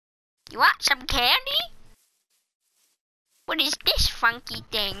You want some candy? What is this funky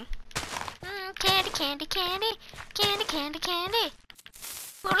thing? Candy, candy, candy, candy, candy, candy.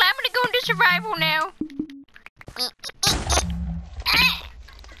 Well, I'm gonna go into survival now.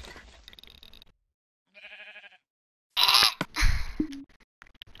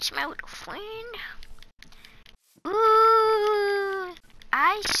 It's my little friend. Ooh,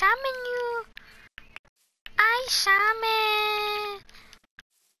 I summon you. I summon.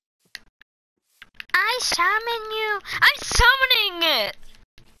 I summon you. I'm summoning it.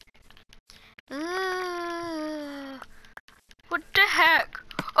 Ooh, what the heck?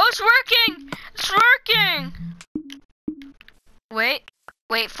 Oh, it's working. It's working. Wait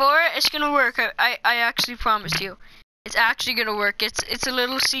for it. It's gonna work. I actually promise you. It's actually gonna work. It's a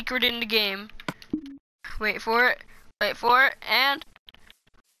little secret in the game. Wait for it. Wait for it. And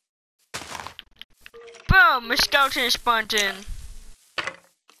boom! A skeleton is spawned in.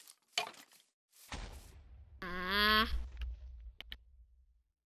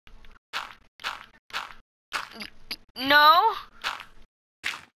 No.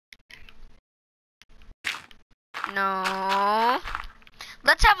 No.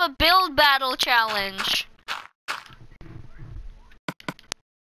 Let's have a build battle challenge.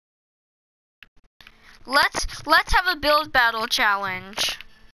 Let's have a build battle challenge.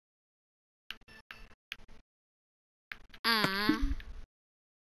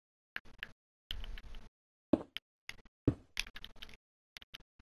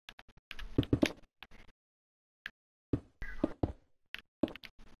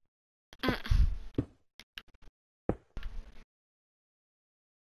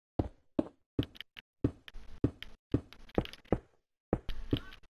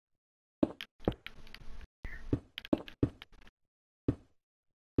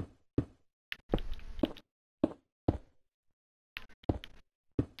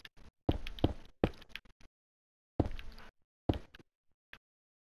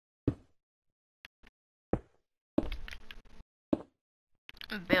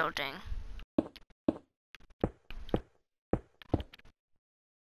 Building.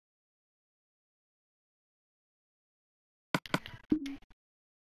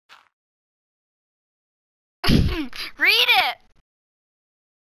 Read it.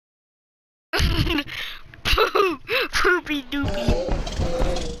 Poopy doopy.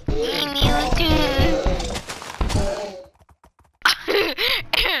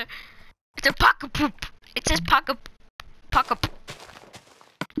 It's a pocket poop. It says pocket poop.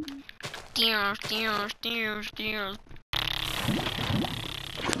 Steers.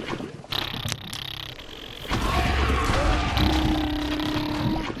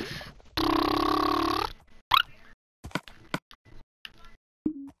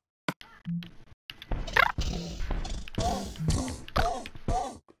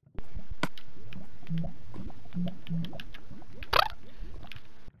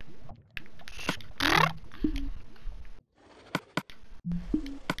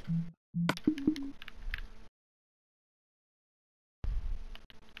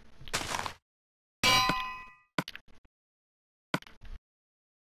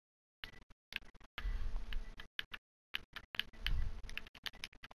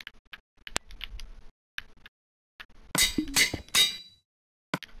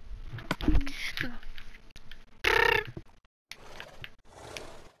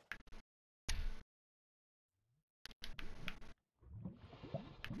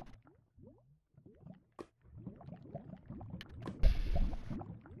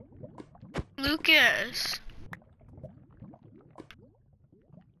 Lucas.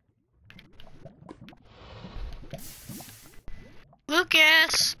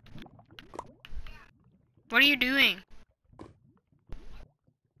 Lucas. What are you doing?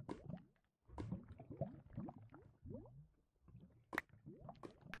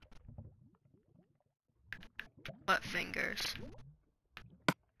 What fingers?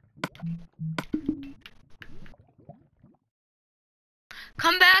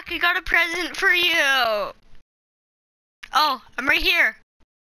 Come back, I got a present for you. Oh, I'm right here.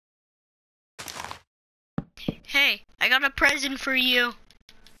 Hey, I got a present for you.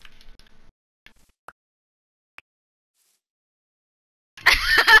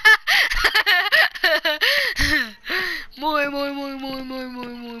 More.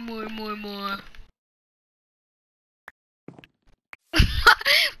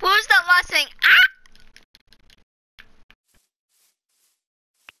 What was that last thing? Ah!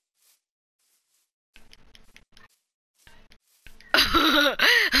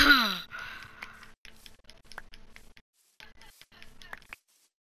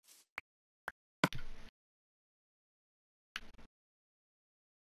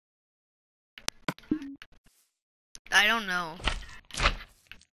 I don't know.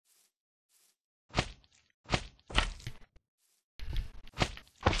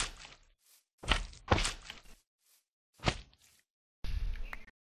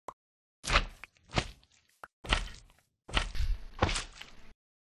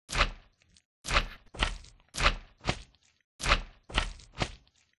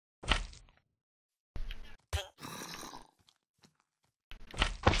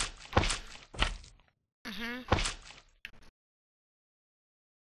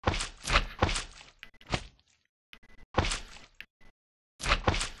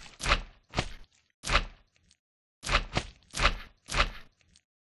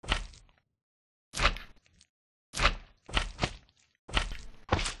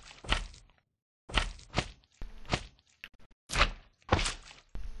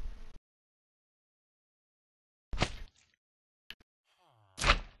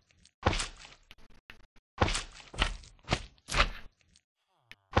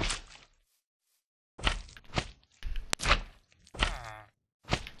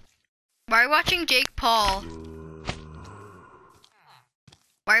 Why are you watching Jake Paul?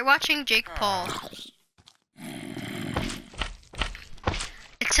 Why are you watching Jake Paul?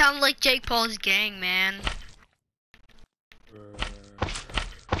 It sounds like Jake Paul's gang, man.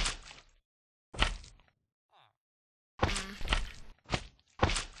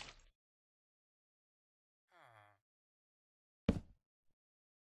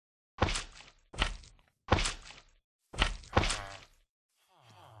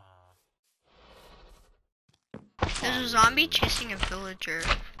 There's a zombie chasing a villager.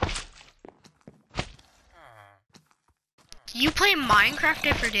 You play Minecraft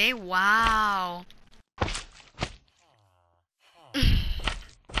every day? Wow.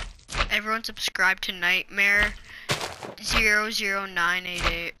 Everyone subscribe to Nightmare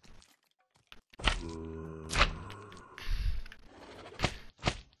 00988.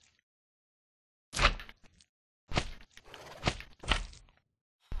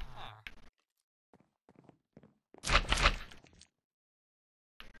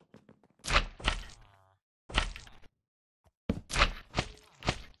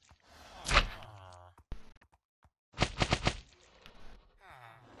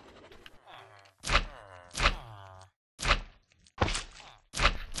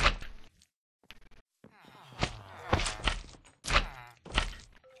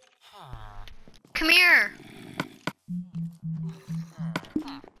 Come here.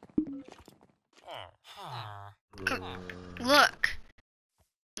 Look.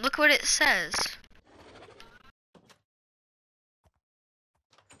 Look what it says.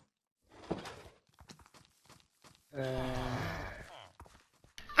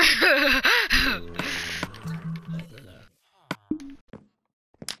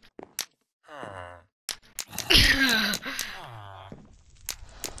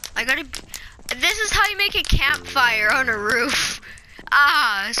 This is how you make a campfire on a roof.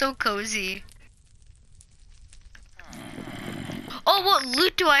 Ah, so cozy. Oh, what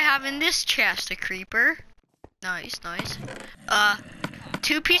loot do I have in this chest? A creeper. Nice, nice.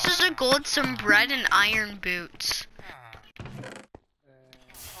 2 pieces of gold, some bread, and iron boots.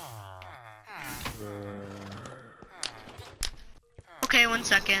 Okay, 1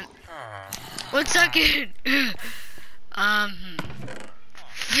 second. 1 second.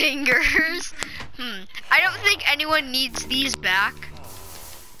 Fingers. I don't think anyone needs these back.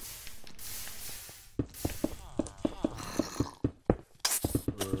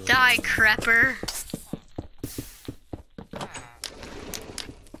 Die, crepper.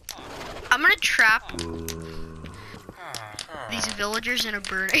 I'm gonna trap these villagers in a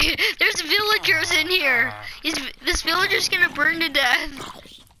burn. There's villagers in here. This villager's gonna burn to death.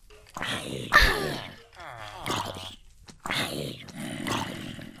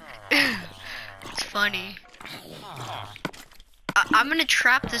 It's funny. I'm gonna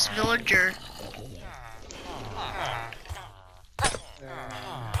trap this villager.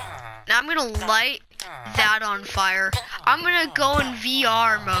 Now I'm gonna light that on fire. I'm gonna go in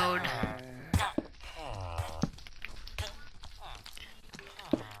VR mode.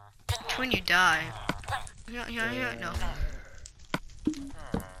 It's when you die. Yeah, no.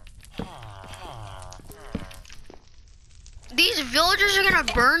 These villagers are gonna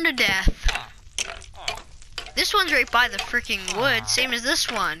burn to death. This one's right by the freaking wood, same as this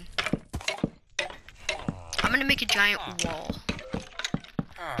one. I'm gonna make a giant wall.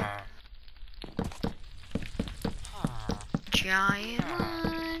 Giant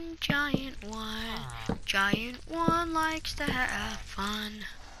one, giant one, giant one likes to have fun.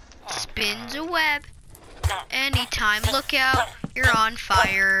 Spins a web. Anytime, look out, you're on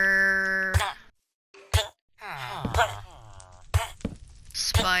fire.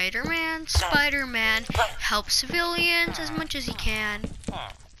 Spider-Man, Spider-Man helps civilians as much as he can.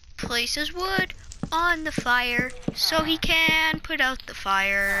 Places wood on the fire so he can put out the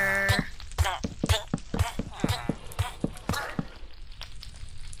fire.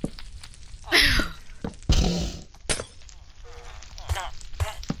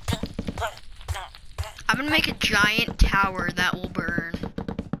 I'm gonna make a giant tower that will burn.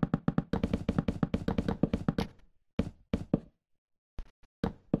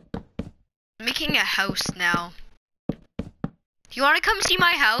 I'm making a house now. Do you want to come see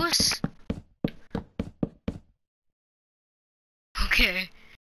my house? Okay.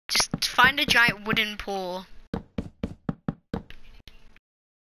 Just find a giant wooden pole.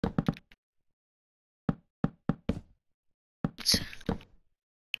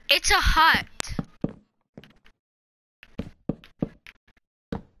 It's a hut.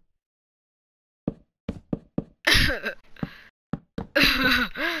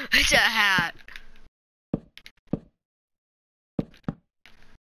 It's a hat.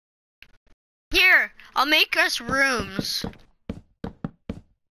 Here, I'll make us rooms.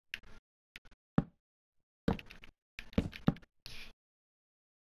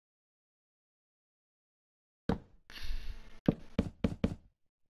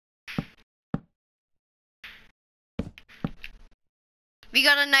 We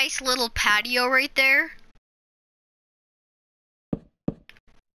got a nice little patio right there.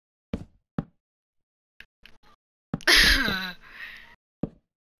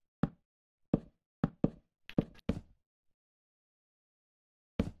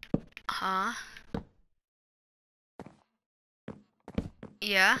 Huh?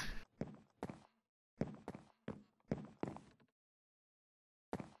 Yeah.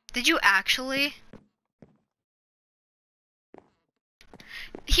 Did you actually?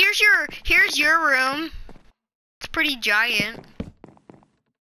 Here's your room. It's pretty giant.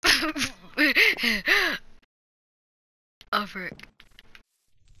 Oh, frick.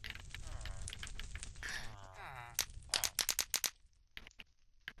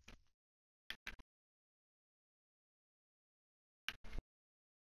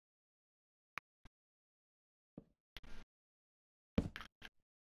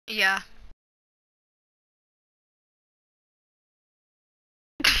 Yeah.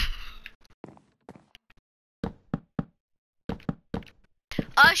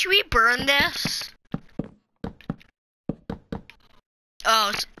 Should we burn this?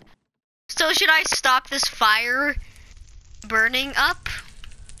 Oh, so should I stop this fire burning up?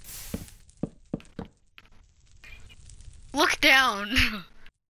 Look down.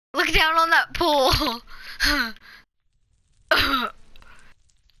 Look down on that pole.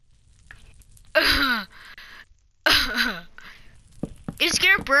 It's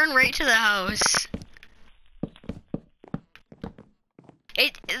gonna burn right to the house.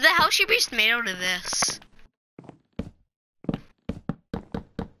 The house should be made out of this.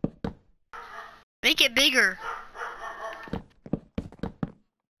 Make it bigger.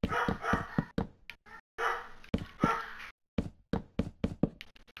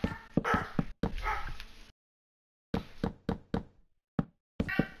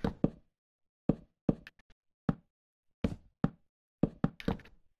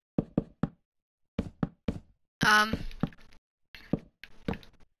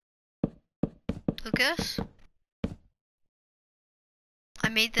 Lucas? I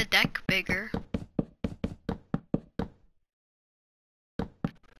made the deck bigger.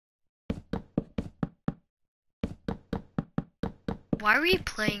 Why are we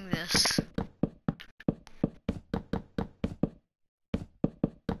playing this?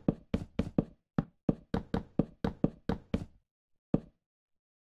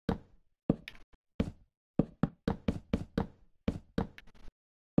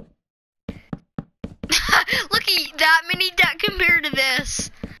 Look at that mini deck compared to this.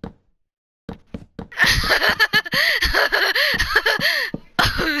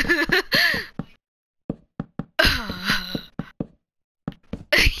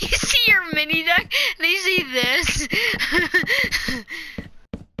 You see your mini deck? They see this.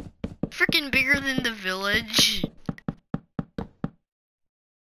 Freaking bigger than the village.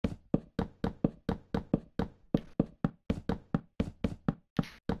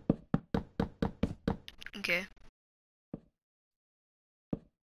 Okay.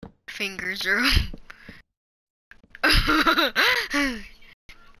 Fingers are.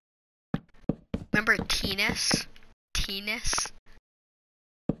 Remember Tennis? Tennis?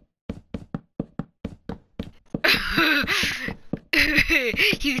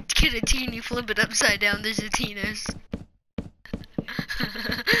 You get a teen, you flip it upside down, there's a tennis.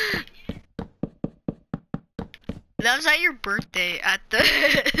 That was at your birthday at the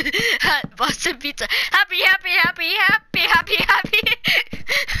at Boston Pizza. Happy, happy, happy, happy, happy, happy.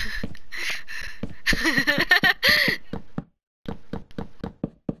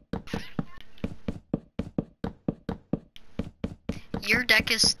 Your deck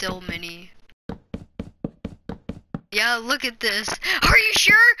is still mini. Yeah, look at this. Are you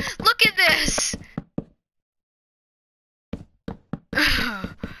sure? Look at this.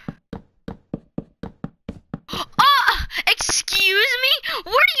 Oh, excuse me?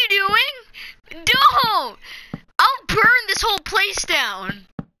 What are you doing? Don't. I'll burn this whole place down.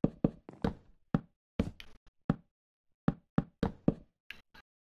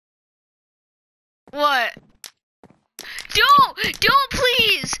 What? Don't,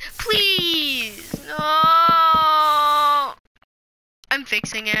 please, please. No. I'm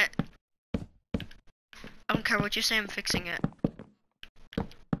fixing it. I don't care what you say, I'm fixing it.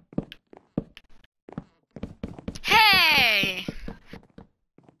 Hey!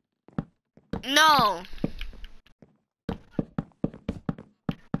 No.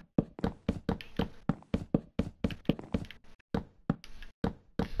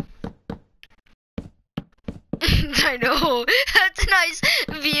 I know. That's a nice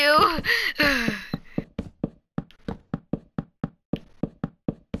view.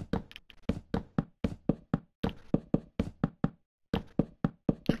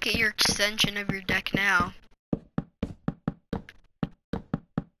 Look at your extension of your deck now.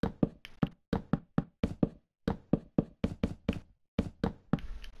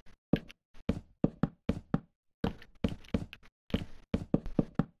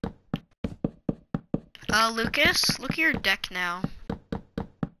 Lucas, look at your deck now.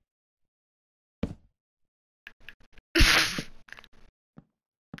 I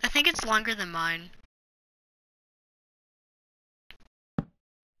think it's longer than mine.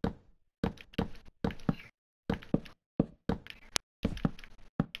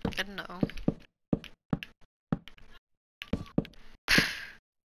 I don't know.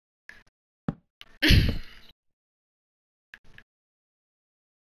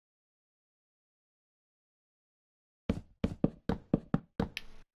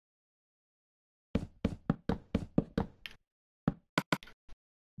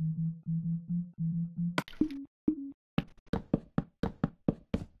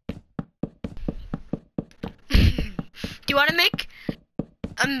 Do you want to make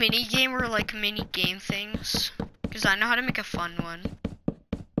a mini game or like mini game things? Because I know how to make a fun one.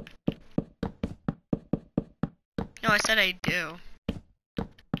 No, I said I do.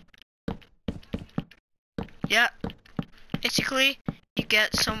 Yeah. Basically, you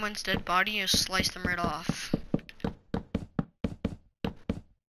get someone's dead body and you slice them right off.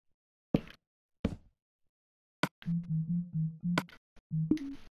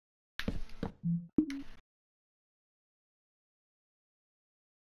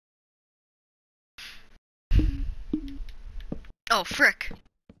 Oh, frick.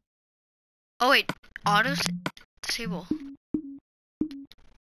 Oh, wait. Auto disable.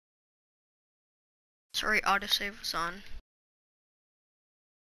 Sorry, autosave was on.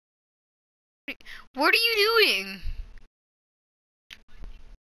 What are you doing?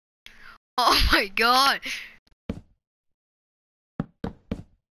 Oh my god.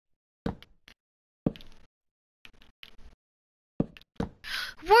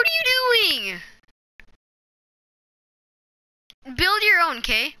 What are you doing? Build your own,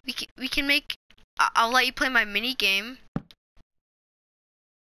 okay? We can make. I'll let you play my mini game.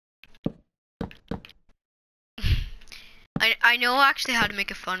 I know actually how to make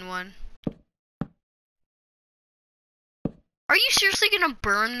a fun one. Are you seriously gonna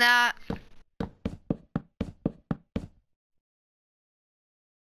burn that?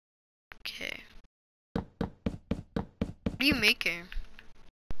 Okay. What are you making?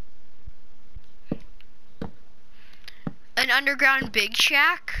 An underground big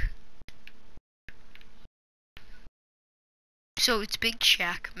shack? So it's big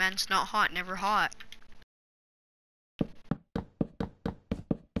shack. Man's not hot, never hot.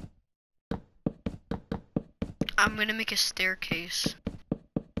 I'm gonna make a staircase.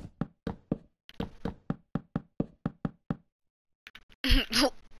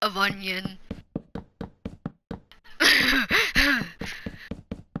 Of onion.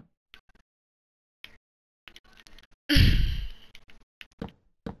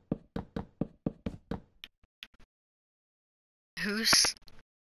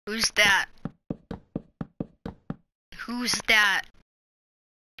 Who's that? Who's that?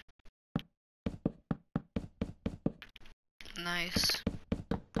 Nice.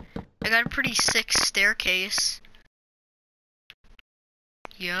 I got a pretty sick staircase.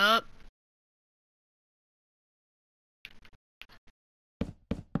 Yup.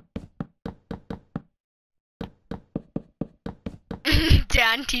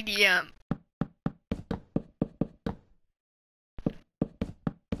 Down to the